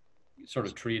sort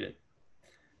of treated.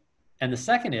 And the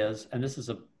second is, and this is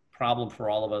a problem for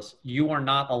all of us, you are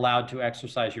not allowed to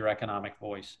exercise your economic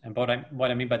voice. And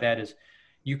what I mean by that is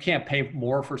you can't pay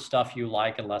more for stuff you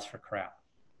like and less for crap.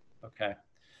 Okay.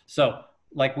 So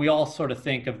like we all sort of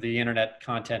think of the internet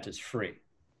content as free.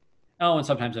 Oh, and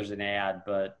sometimes there's an ad,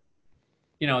 but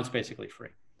you know, it's basically free.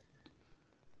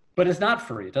 But it's not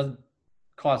free. It doesn't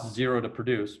cost zero to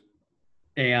produce.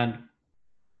 And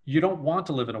you don't want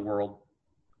to live in a world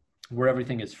where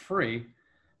everything is free,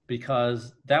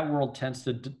 because that world tends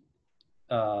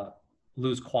to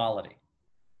lose quality.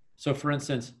 So for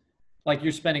instance, like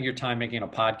you're spending your time making a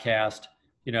podcast,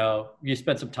 you know, you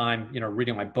spend some time, you know,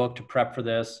 reading my book to prep for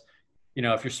this. You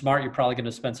know, if you're smart, you're probably going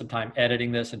to spend some time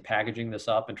editing this and packaging this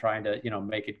up and trying to, you know,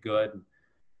 make it good.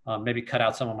 Maybe cut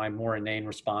out some of my more inane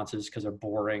responses because they're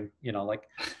boring. You know, like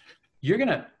you're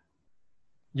gonna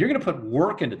put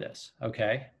work into this,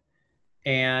 okay?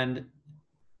 And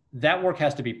that work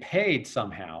has to be paid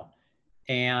somehow.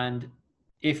 And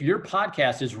if your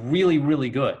podcast is really, really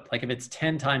good, like if it's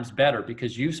 10 times better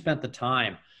because you spent the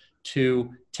time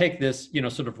to take this, you know,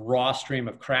 sort of raw stream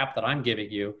of crap that I'm giving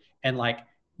you and like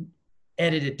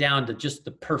edit it down to just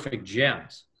the perfect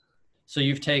gems. So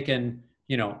you've taken,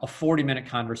 you know, a 40-minute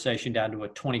conversation down to a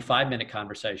 25-minute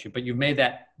conversation, but you've made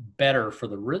that better for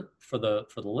the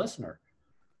listener.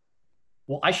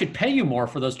 Well, I should pay you more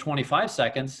for those 25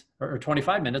 seconds or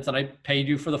 25 minutes than I paid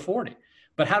you for the 40.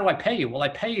 But how do I pay you? Well, I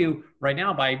pay you right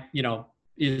now by, you know,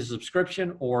 either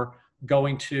subscription or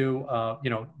going to, you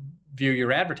know, view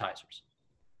your advertisers.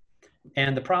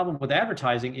 And the problem with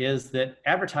advertising is that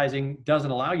advertising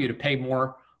doesn't allow you to pay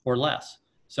more or less.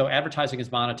 So advertising is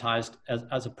monetized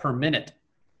as a per minute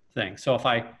thing. So if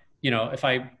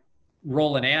I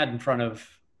roll an ad in front of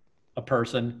a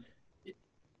person,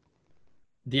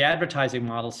 the advertising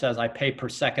model says I pay per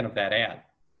second of that ad.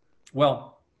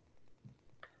 Well,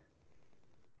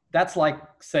 that's like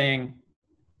saying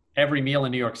every meal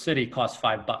in New York City costs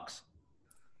 $5.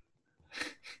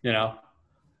 You know,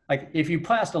 like if you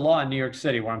passed a law in New York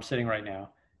City where I'm sitting right now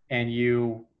and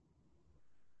you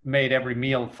made every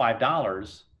meal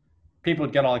 $5, people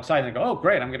would get all excited and go, oh,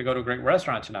 great, I'm going to go to a great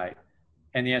restaurant tonight.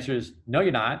 And the answer is, no,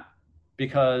 you're not,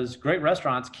 because great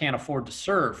restaurants can't afford to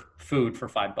serve food for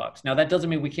 $5. Now, that doesn't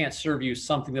mean we can't serve you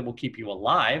something that will keep you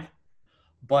alive,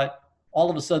 but all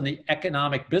of a sudden the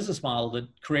economic business model that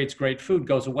creates great food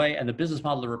goes away, and the business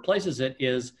model that replaces it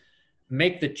is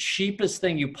make the cheapest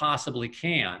thing you possibly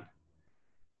can,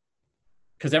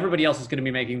 because everybody else is going to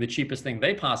be making the cheapest thing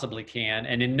they possibly can,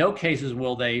 and in no cases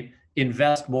will they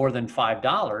invest more than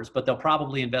 $5, but they'll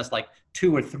probably invest like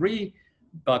 $2 or $3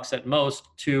 at most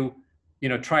to,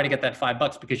 try to get that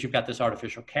 $5 because you've got this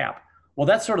artificial cap. Well,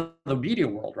 that's sort of the media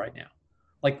world right now.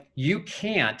 Like, you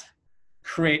can't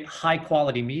create high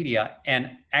quality media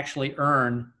and actually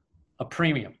earn a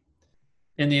premium.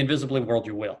 In the Invisibly world,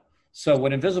 you will. So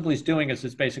what Invisibly is doing is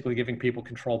it's basically giving people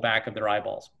control back of their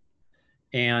eyeballs.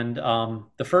 And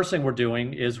the first thing we're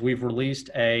doing is we've released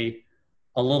a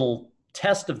little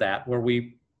test of that where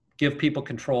we give people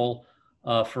control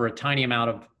for a tiny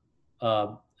amount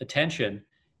of attention.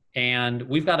 And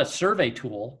we've got a survey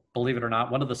tool, believe it or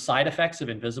not. One of the side effects of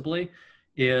Invisibly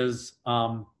is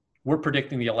we're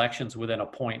predicting the elections within a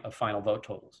point of final vote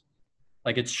totals.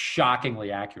 Like, it's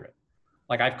shockingly accurate.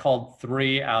 Like, I've called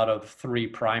 3 out of 3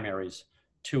 primaries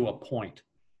to a point.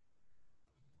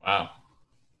 Wow.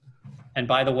 And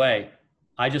by the way,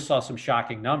 I just saw some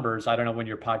shocking numbers. I don't know when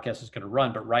your podcast is going to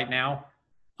run, but right now,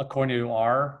 according to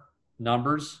our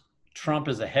numbers, Trump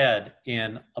is ahead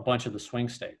in a bunch of the swing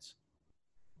states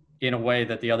in a way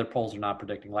that the other polls are not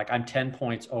predicting. Like, I'm 10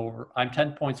 points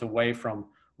away from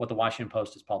what the Washington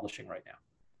Post is publishing right now.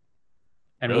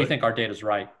 And Really? We think our data is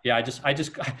right. Yeah, I just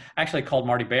actually called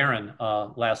Marty Barron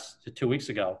 2 weeks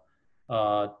ago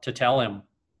to tell him,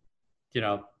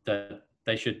 that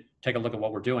they should take a look at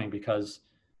what we're doing, because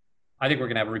I think we're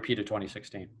going to have a repeat of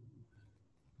 2016.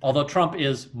 Although Trump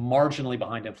is marginally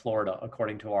behind in Florida,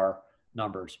 according to our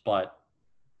numbers, but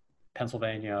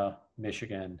Pennsylvania,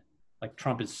 Michigan, like,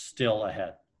 Trump is still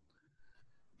ahead.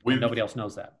 And nobody else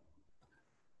knows that.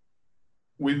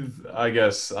 With, I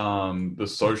guess, the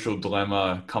Social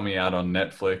Dilemma coming out on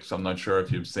Netflix, I'm not sure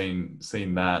if you've seen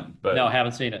that, but no, I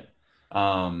haven't seen it.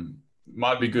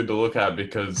 Might be good to look at,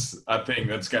 because I think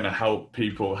that's going to help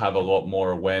people have a lot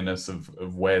more awareness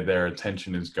of where their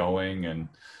attention is going, and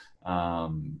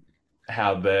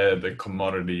how they're the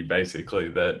commodity, basically,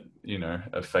 that,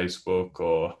 a Facebook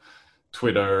or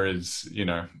Twitter is,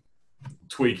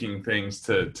 tweaking things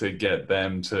to get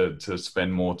them to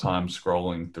spend more time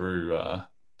scrolling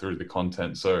through the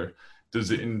content. So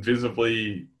does it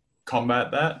Invisibly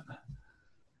combat that?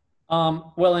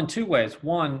 Well, in 2 ways.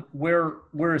 One,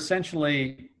 we're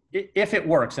essentially, if it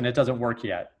works, and it doesn't work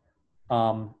yet,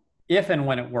 if and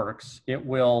when it works, it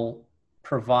will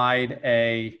provide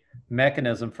a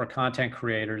mechanism for content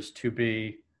creators to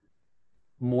be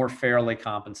more fairly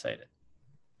compensated.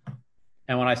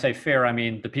 And when I say fair, I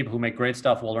mean the people who make great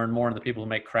stuff will earn more, and the people who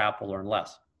make crap will earn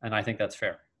less. And I think that's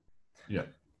fair. Yeah.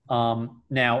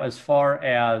 Now, as far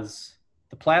as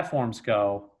the platforms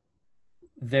go,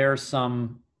 there's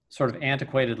some sort of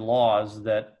antiquated laws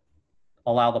that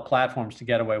allow the platforms to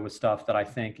get away with stuff that I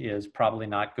think is probably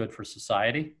not good for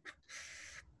society.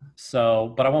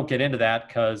 So, but I won't get into that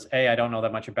because A, I don't know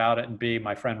that much about it, and B,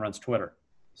 my friend runs Twitter.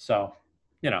 So,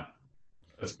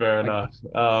 That's fair enough.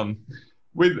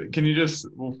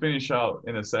 We'll finish out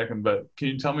in a second, but can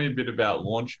you tell me a bit about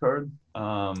Launch Code,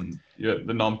 the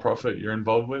nonprofit you're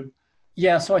involved with?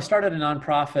 Yeah, so I started a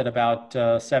nonprofit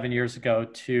about 7 years ago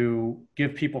to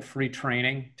give people free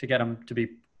training to get them to be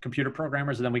computer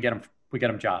programmers, and then we get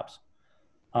them jobs.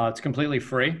 It's completely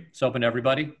free. It's open to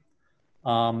everybody.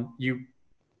 You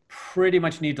pretty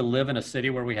much need to live in a city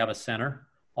where we have a center,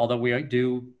 although we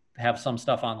do have some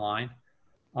stuff online.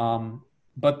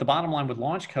 But the bottom line with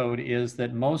Launch Code is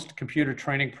that most computer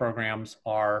training programs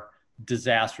are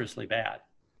disastrously bad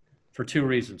for 2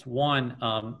 reasons. One,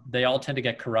 they all tend to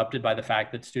get corrupted by the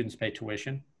fact that students pay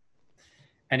tuition.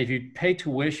 And if you pay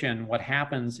tuition, what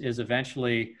happens is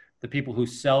eventually the people who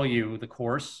sell you the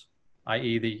course,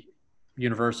 i.e. the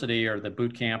university or the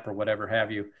boot camp or whatever have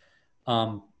you,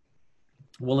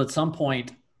 will at some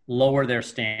point lower their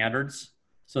standards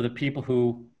so that people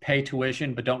who pay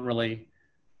tuition but don't really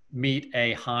meet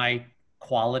a high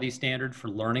quality standard for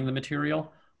learning the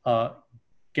material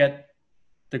get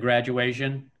the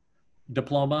graduation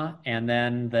diploma, and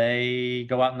then they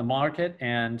go out in the market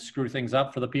and screw things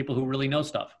up for the people who really know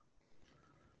stuff.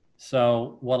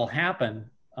 So what'll happen,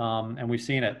 and we've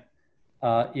seen it,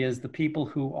 is the people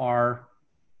who are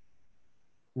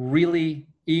really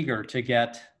eager to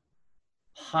get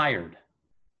hired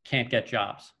can't get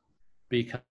jobs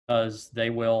because they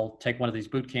will take one of these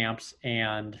boot camps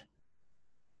and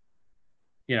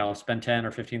spend $10,000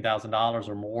 or $15,000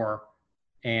 or more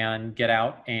and get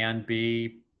out and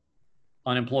be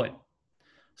unemployed.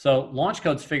 So Launch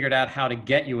Code's figured out how to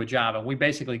get you a job, and we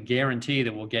basically guarantee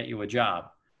that we'll get you a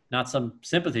job, not some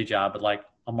sympathy job, but like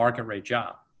a market rate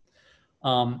job.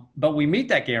 But we meet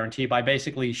that guarantee by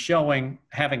basically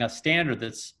having a standard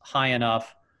that's high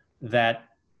enough that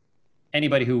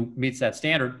anybody who meets that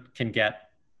standard can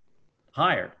get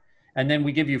hired. And then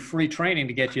we give you free training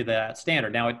to get you that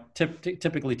standard. Now, it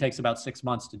typically takes about 6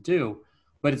 months to do,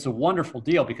 but it's a wonderful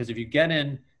deal because if you get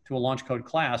into a launch code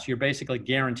class, you're basically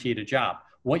guaranteed a job.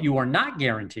 What you are not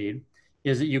guaranteed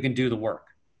is that you can do the work.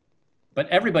 But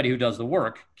everybody who does the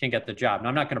work can get the job. Now,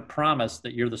 I'm not going to promise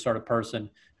that you're the sort of person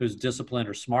who's disciplined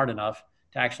or smart enough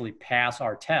to actually pass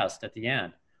our test at the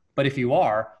end. But if you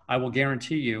are, I will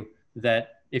guarantee you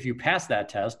that if you pass that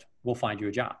test, we'll find you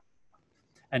a job.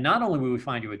 And not only will we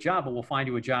find you a job, but we'll find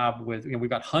you a job with, we've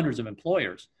got hundreds of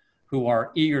employers who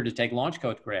are eager to take launch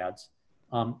code grads,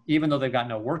 even though they've got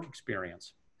no work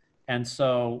experience. And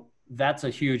so that's a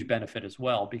huge benefit as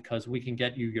well, because we can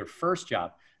get you your first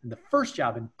job. And the first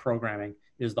job in programming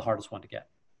is the hardest one to get.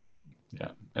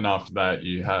 Yeah. And after that,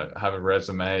 you have a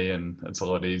resume and it's a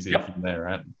lot easier from there,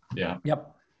 right? Yeah.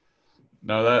 Yep.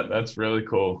 No, that's really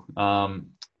cool.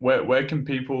 Where can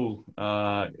people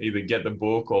either get the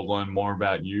book or learn more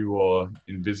about you or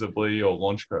Invisibly or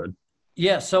Launch Code?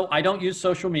 Yeah, so I don't use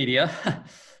social media.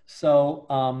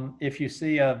 So if you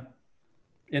see a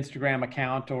Instagram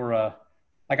account or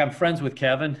like I'm friends with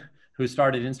Kevin, who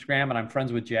started Instagram, and I'm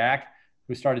friends with Jack,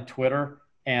 who started Twitter,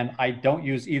 and I don't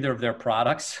use either of their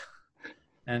products.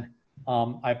 And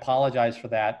I apologize for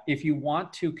that. If you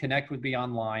want to connect with me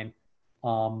online,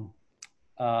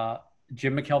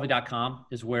 JimMcKelvey.com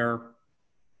is where,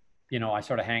 I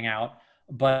sort of hang out,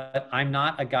 but I'm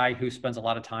not a guy who spends a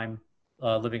lot of time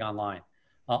living online.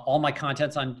 All my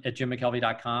content's at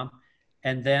JimMcKelvey.com.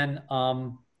 And then,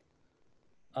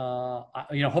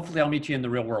 hopefully I'll meet you in the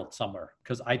real world somewhere,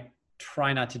 because I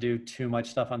try not to do too much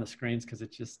stuff on the screens because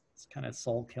it's kind of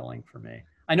soul killing for me.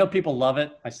 I know people love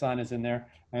it. My son is in there.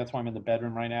 That's why I'm in the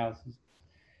bedroom right now.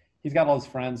 He's got all his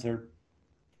friends. They're,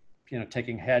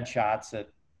 taking headshots at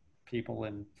people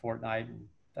in Fortnite, and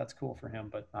that's cool for him,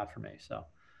 but not for me. So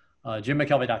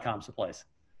JimMcKelvey.com is the place.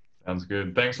 Sounds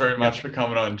good. Thanks very much for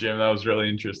coming on, Jim. That was really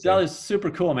interesting. That was super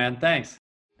cool, man. Thanks.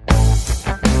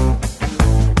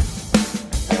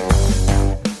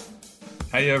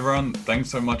 Hey everyone, thanks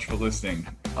so much for listening.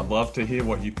 I'd love to hear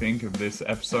what you think of this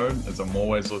episode, as I'm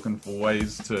always looking for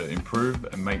ways to improve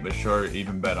and make the show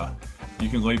even better. You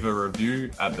can leave a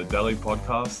review at the Daily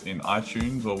Podcast in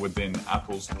iTunes or within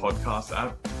Apple's podcast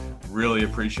app. Really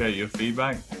appreciate your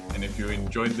feedback. And if you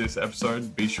enjoyed this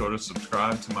episode, be sure to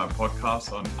subscribe to my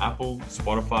podcast on Apple,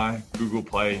 Spotify, Google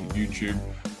Play, YouTube,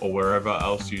 or wherever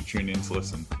else you tune in to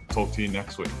listen. Talk to you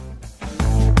next week.